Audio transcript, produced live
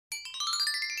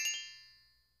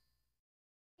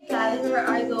guys, we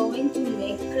are going to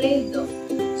make clay dough.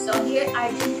 So here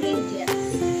are the ingredients.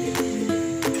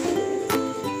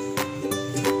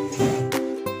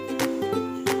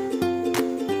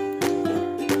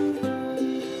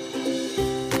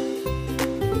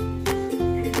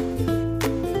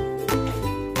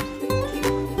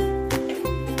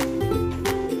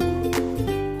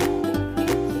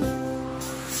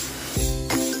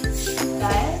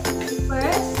 Guys,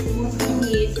 first what we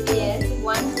need is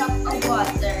 1 cup of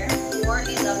water poured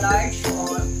in a large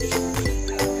bowl.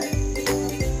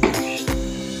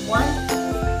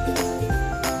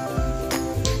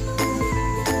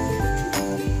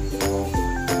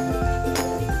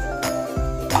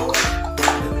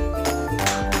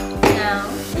 Now,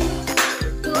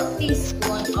 2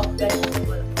 teaspoons of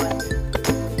vegetable oil.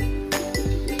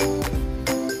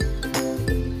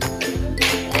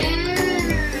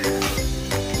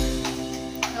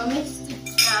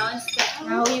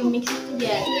 Now you mix it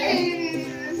together.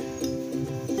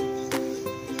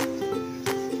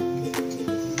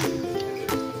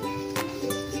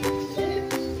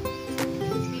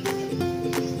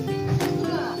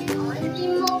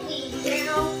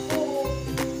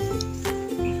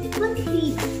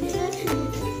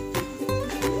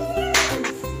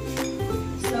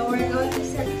 So we're going to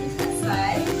set this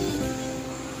aside.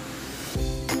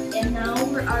 And now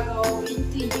we are going to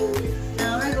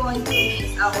mix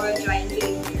our dry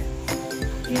ingredients.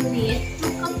 We need 2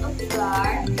 cups of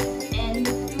flour and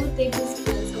 2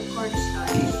 tablespoons of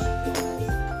cornstarch.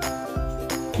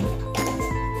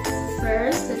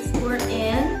 First, let's pour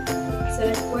in. So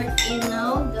let's pour in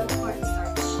now the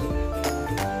cornstarch.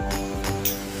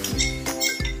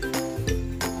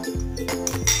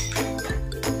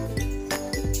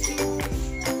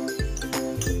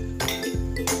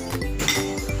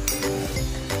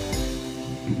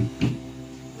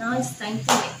 Now it's time to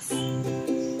mix.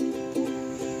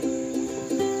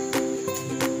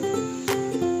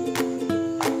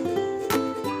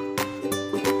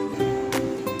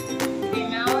 And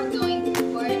now we're going to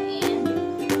pour in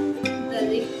the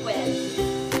liquid.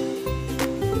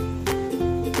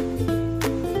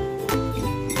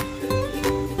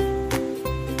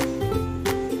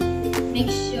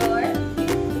 Make sure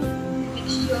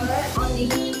only.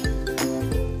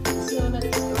 So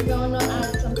we're going to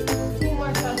add some 2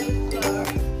 more cups of flour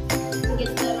to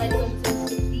get the right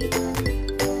consistency, to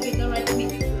get the right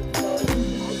mixture.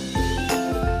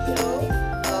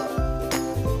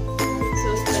 So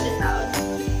spread it out.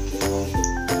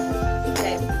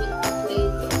 Okay, put the clay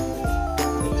dough.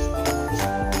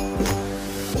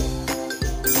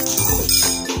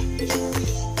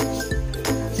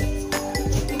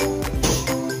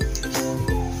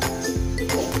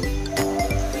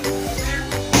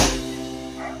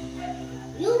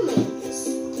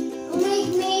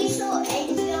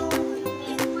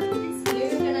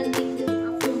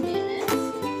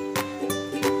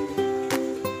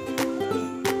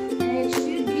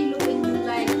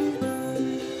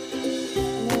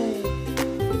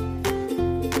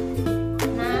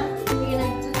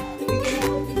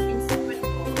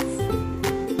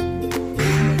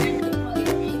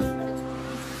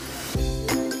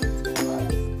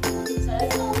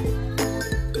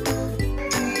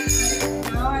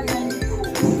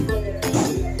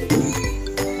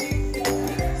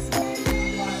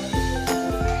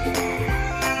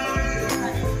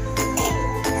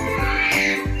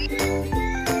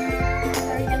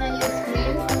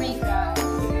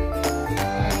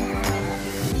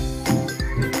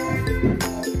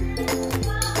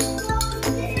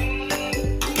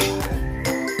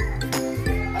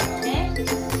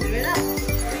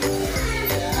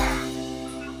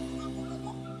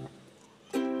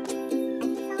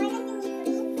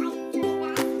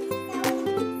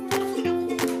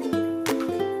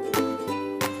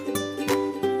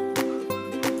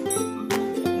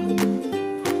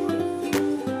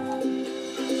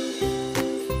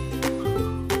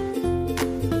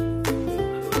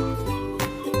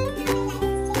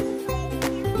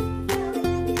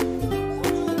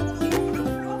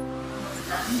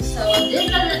 So this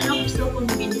doesn't look so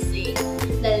convincing.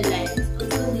 The lens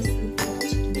also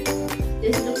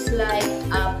this looks like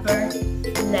a burnt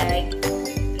leg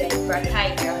for a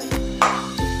tiger.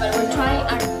 But we're trying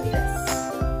our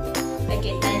best.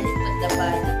 Okay, time to put the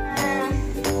body.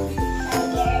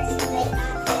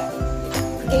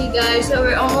 Okay guys, so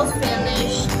we're almost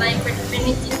finished. Time for the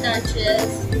finishing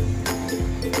touches.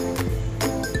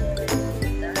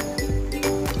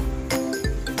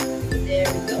 There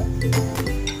we go.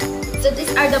 So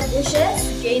these are the bushes.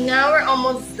 Okay, now we're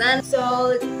almost done.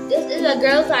 So this is a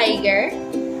girl tiger,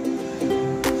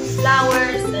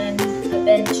 flowers, and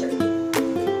adventure.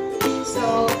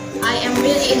 So I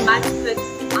really in maths, but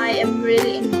I am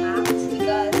really in maths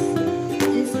because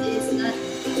this is not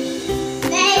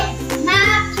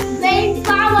math brain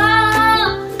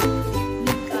power.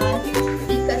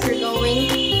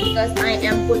 Because I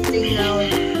am putting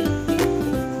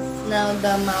now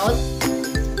the mouth.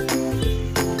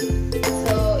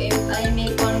 So if I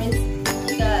make one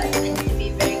mistake, I need to be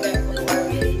very careful or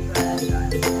really fast.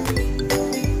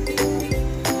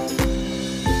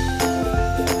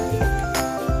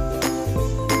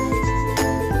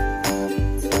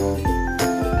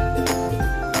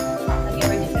 Okay,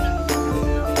 we're just gonna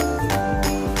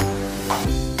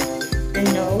the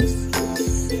nose.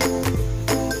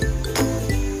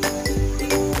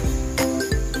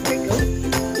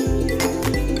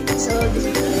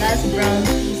 Last brown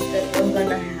piece that I'm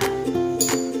gonna have.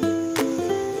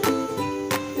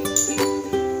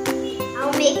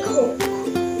 I'll make Coke.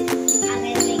 I'm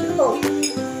gonna make Coke.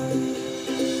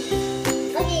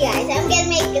 Okay guys, I'm gonna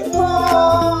make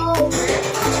Coke.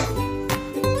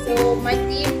 So my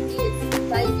team is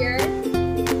Tiger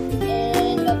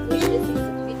and the fish is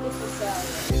Sweetest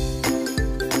Salad.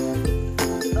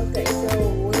 Okay, so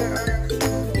where are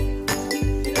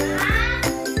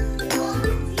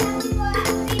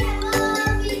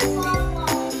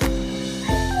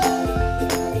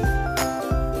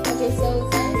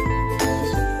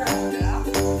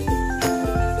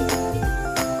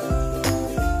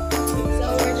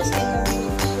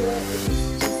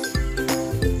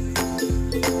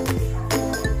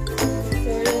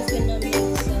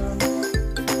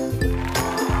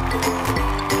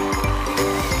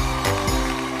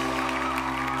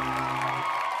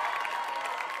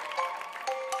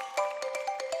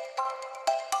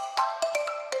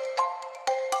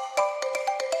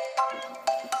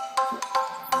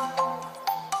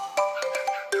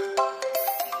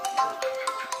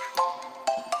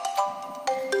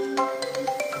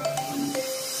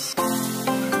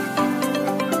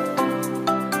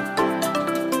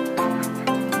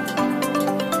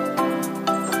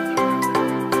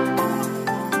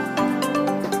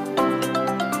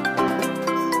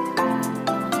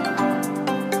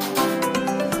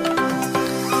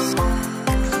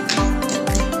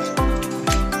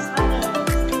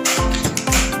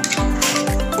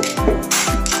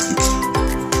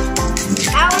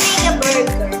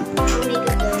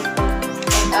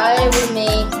I will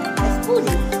make a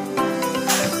smoothie.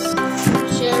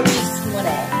 Cherry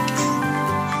smoothie.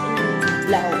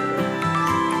 Blau.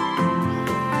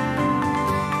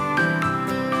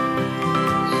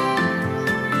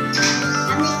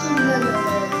 I'm making burger.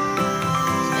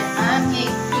 And I'm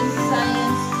making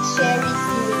science cherry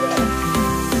smoothie.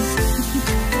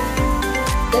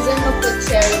 Doesn't look like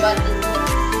cherry, but it looks.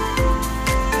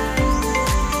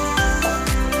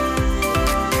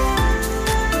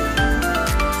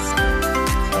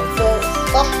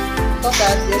 Stop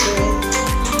that, you're doing.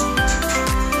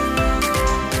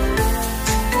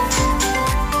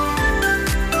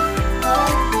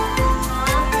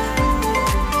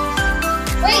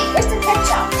 Wait, where's the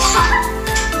ketchup?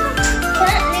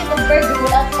 Can't make a burger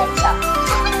without ketchup.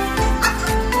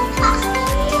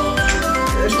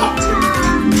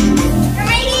 You're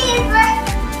making it burger.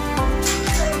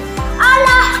 Oh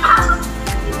no!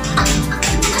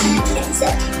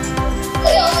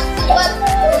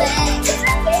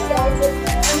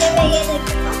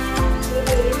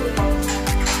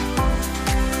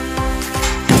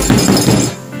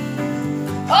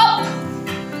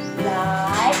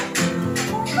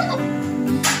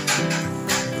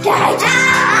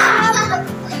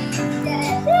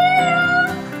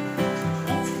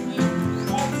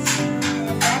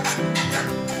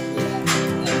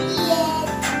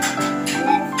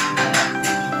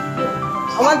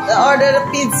 I want to order a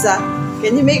pizza.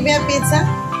 Can you make me a pizza?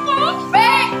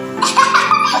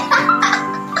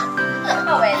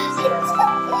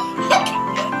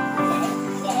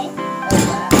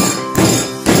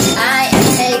 I am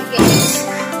making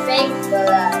fake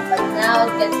blood, but now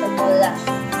I'll get the blood.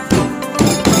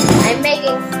 I'm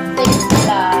making fake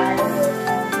blood.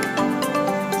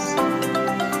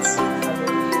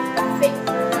 Fake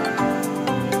blood.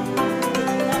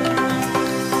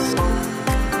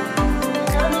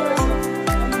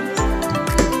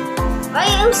 What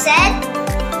you said?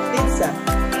 Pizza.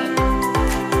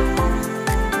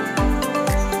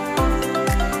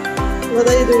 What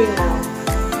are you doing now?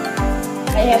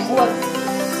 I have work.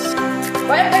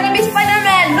 But I'm gonna be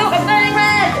Spider-Man! Look, I'm turning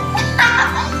red!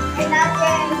 You're not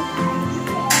wearing.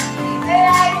 You're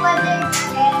like wondering.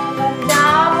 No,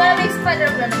 I'm gonna be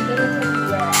Spider-Man. I'm gonna turn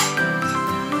red.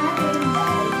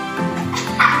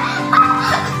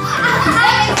 I'm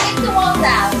gonna take the wall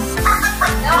down.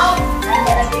 No, I'm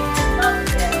gonna be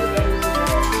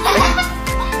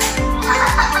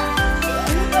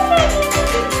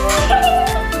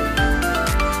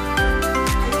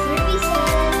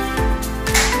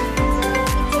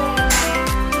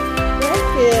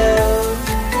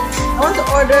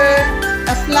order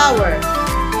a flower.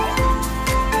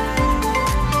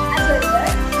 A burger.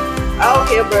 Ah,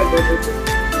 okay, a burger.